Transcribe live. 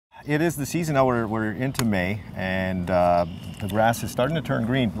It is the season now. We're into May, and the grass is starting to turn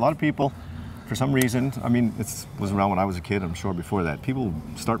green. A lot of people, for some reason, I mean, it was around when I was a kid, I'm sure before that, people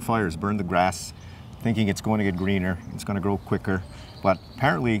start fires, burn the grass, thinking it's going to get greener, it's going to grow quicker, but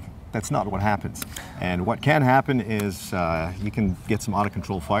apparently that's not what happens. And what can happen is you can get some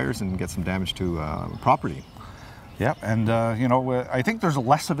out-of-control fires and get some damage to property. Yeah, and you know, I think there's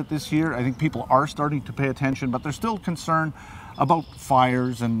less of it this year. I think people are starting to pay attention, but there's still concern about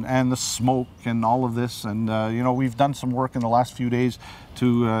fires and the smoke and all of this. And you know, we've done some work in the last few days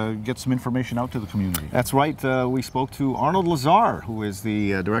to get some information out to the community. That's right. We spoke to Arnold Lazare, who is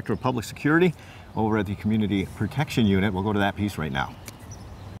the Director of Public Security over at the Community Protection Unit. We'll go to that piece right now.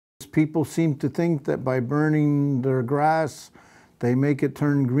 People seem to think that by burning their grass, they make it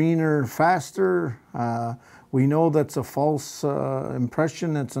turn greener faster. We know that's a false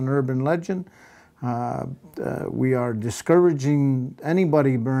impression. It's an urban legend. We are discouraging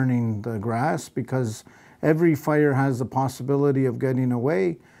anybody burning the grass because every fire has the possibility of getting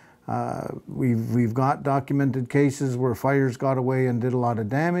away. We've got documented cases where fires got away and did a lot of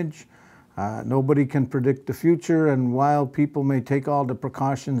damage. Nobody can predict the future, and while people may take all the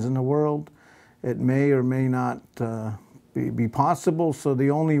precautions in the world, it may or may not be possible. So the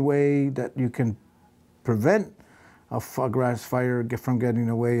only way that you can prevent a grass fire from getting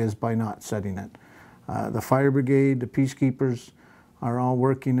away is by not setting it. The fire brigade, the peacekeepers are all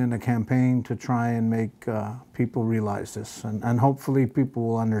working in a campaign to try and make people realize this, and hopefully people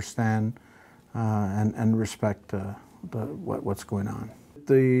will understand and respect what's going on.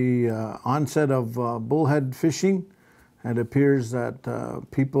 The onset of bullhead fishing, it appears that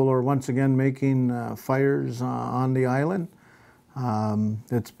people are once again making fires on the island.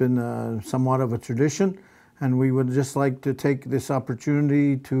 It's been somewhat of a tradition, and we would just like to take this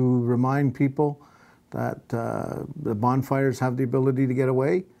opportunity to remind people that the bonfires have the ability to get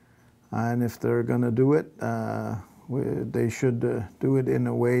away, and if they're going to do it, they should do it in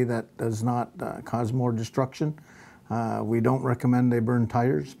a way that does not cause more destruction. We don't recommend they burn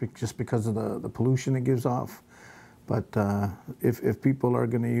tires just because of the pollution it gives off. But if people are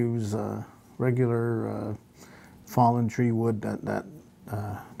going to use regular fallen tree wood,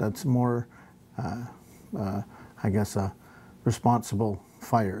 that's more, I guess, a responsible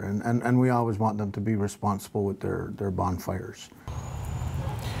fire. And we always want them to be responsible with their bonfires.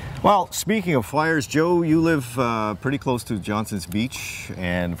 Well, speaking of fires, Joe, you live pretty close to Johnson's Beach,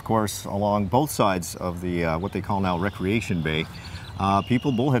 and of course along both sides of the what they call now Recreation Bay.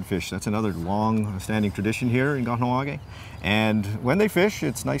 People bullhead fish. That's another long-standing tradition here in Kahnawake. And when they fish,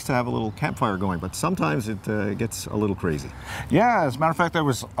 it's nice to have a little campfire going, but sometimes it gets a little crazy. Yeah, as a matter of fact, I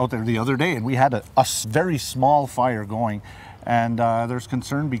was out there the other day and we had a very small fire going, and there's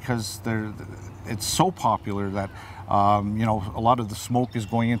concern because it's so popular that you know, a lot of the smoke is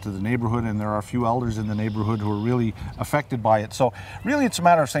going into the neighborhood, and there are a few elders in the neighborhood who are really affected by it. So really it's a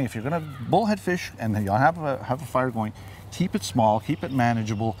matter of saying, if you're going to bullhead fish and you'll have a fire going, keep it small, keep it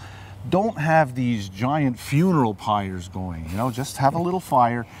manageable. Don't have these giant funeral pyres going, you know, just have a little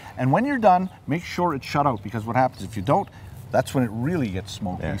fire. And when you're done, make sure it's shut out, because what happens if you don't, that's when it really gets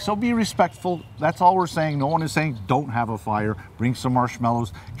smoky. Yeah. So be respectful. That's all we're saying. No one is saying don't have a fire. Bring some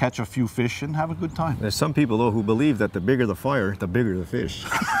marshmallows, catch a few fish, and have a good time. There's some people, though, who believe that the bigger the fire, the bigger the fish.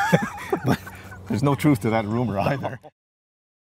 But there's no truth to that rumor either.